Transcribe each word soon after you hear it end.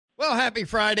Well, happy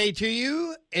Friday to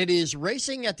you. It is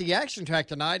racing at the Action Track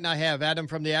tonight, and I have Adam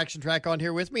from the Action Track on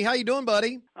here with me. How you doing,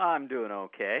 buddy? I'm doing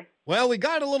okay. Well, we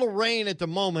got a little rain at the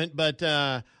moment, but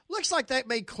looks like that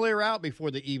may clear out before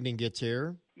the evening gets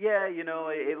here. Yeah,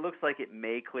 it looks like it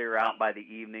may clear out by the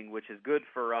evening, which is good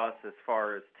for us as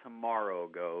far as tomorrow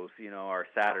goes, our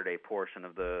Saturday portion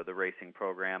of the racing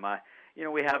program.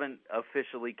 We haven't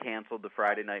officially canceled the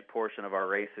Friday night portion of our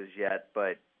races yet,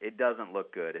 but it doesn't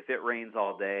look good. If it rains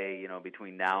all day,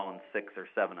 between now and 6 or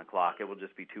 7 o'clock, it will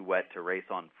just be too wet to race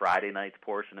on Friday night's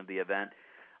portion of the event.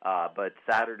 But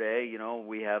Saturday,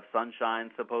 we have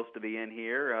sunshine supposed to be in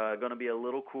here, going to be a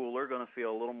little cooler, going to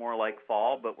feel a little more like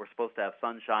fall, but we're supposed to have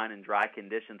sunshine and dry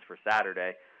conditions for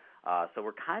Saturday. So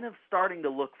we're kind of starting to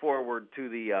look forward to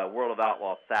the World of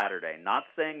Outlaws Saturday. Not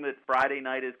saying that Friday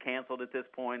night is canceled at this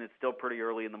point. It's still pretty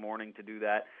early in the morning to do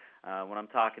that when I'm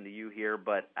talking to you here,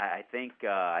 but I think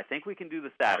we can do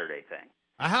the Saturday thing.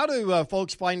 How do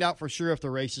folks find out for sure if the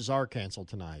races are canceled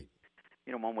tonight?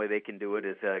 One way they can do it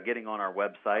is getting on our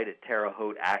website at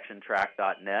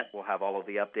terrehaute-actiontrack.net. We'll have all of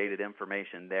the updated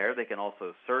information there. They can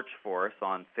also search for us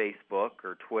on Facebook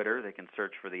or Twitter. They can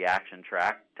search for the Action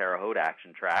Track, Terre Haute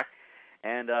Action Track,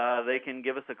 and they can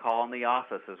give us a call in the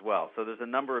office as well. So there's a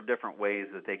number of different ways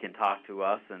that they can talk to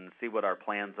us and see what our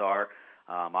plans are.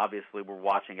 Obviously, we're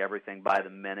watching everything by the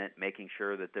minute, making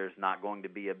sure that there's not going to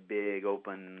be a big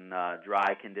open,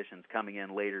 dry conditions coming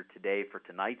in later today for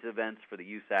tonight's events for the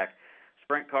USAC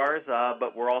Sprint cars,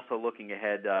 but we're also looking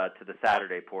ahead to the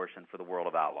Saturday portion for the World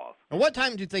of Outlaws. And what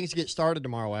time do things get started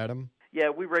tomorrow, Adam? Yeah,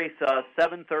 we race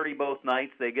 7:30 both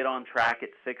nights. They get on track at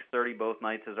 6:30 both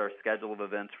nights as our schedule of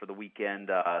events for the weekend.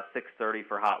 6:30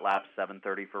 for hot laps,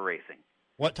 7:30 for racing.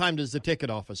 What time does the ticket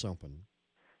office open?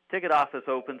 Ticket office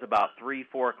opens about 3,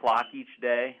 4 o'clock each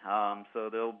day, so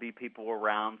there'll be people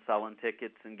around selling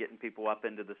tickets and getting people up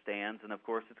into the stands. And, of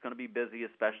course, it's going to be busy,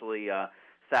 especially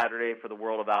Saturday for the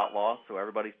World of Outlaws, so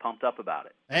everybody's pumped up about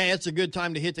it. Hey, it's a good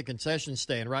time to hit the concession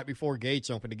stand right before gates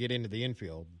open to get into the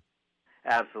infield.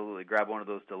 Absolutely. Grab one of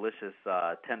those delicious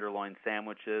tenderloin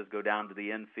sandwiches, go down to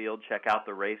the infield, check out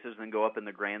the races, and go up in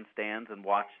the grandstands and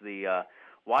watch the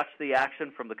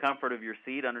action from the comfort of your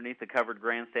seat underneath the covered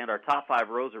grandstand. Our top 5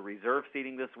 rows are reserve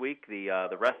seating this week.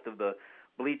 The rest of the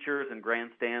bleachers and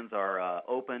grandstands are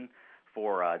open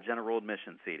for general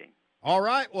admission seating. All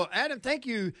right. Well, Adam, thank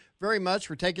you very much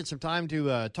for taking some time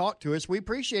to talk to us. We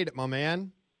appreciate it, my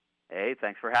man. Hey,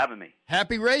 thanks for having me.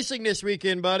 Happy racing this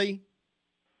weekend, buddy.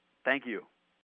 Thank you.